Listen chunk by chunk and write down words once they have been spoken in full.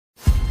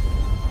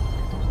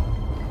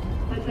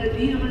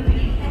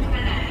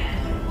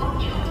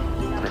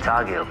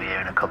Matagi will be here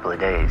in a couple of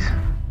days.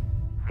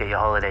 Get your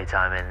holiday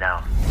time in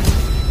now.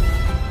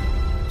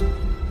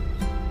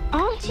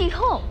 Aren't you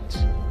hot?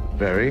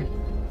 Very.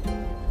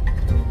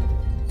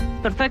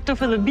 Perfecto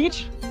for the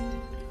beach.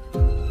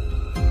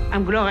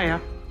 I'm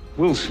Gloria.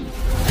 Wilson.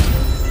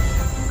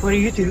 What do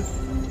you do?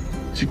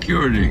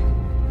 Security.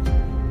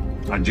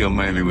 I deal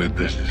mainly with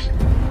business.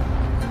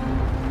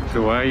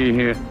 So why are you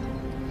here?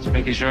 Just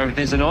making sure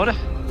everything's in order?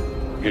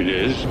 It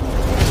is.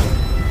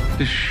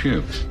 This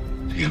ship,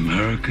 the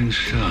American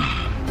Star.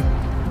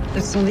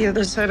 It's on the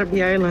other side of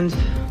the island.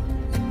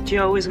 Do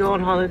you always go on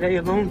holiday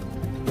alone?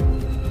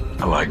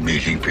 I like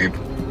meeting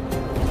people.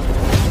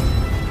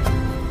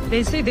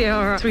 They say there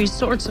are three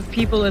sorts of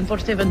people in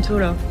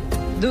Fuerteventura.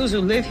 Those who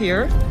live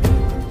here,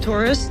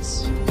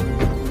 tourists,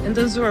 and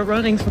those who are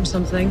running from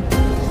something.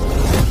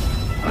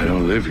 I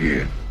don't live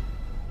here.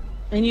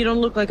 And you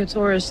don't look like a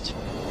tourist.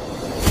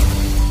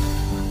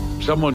 Someone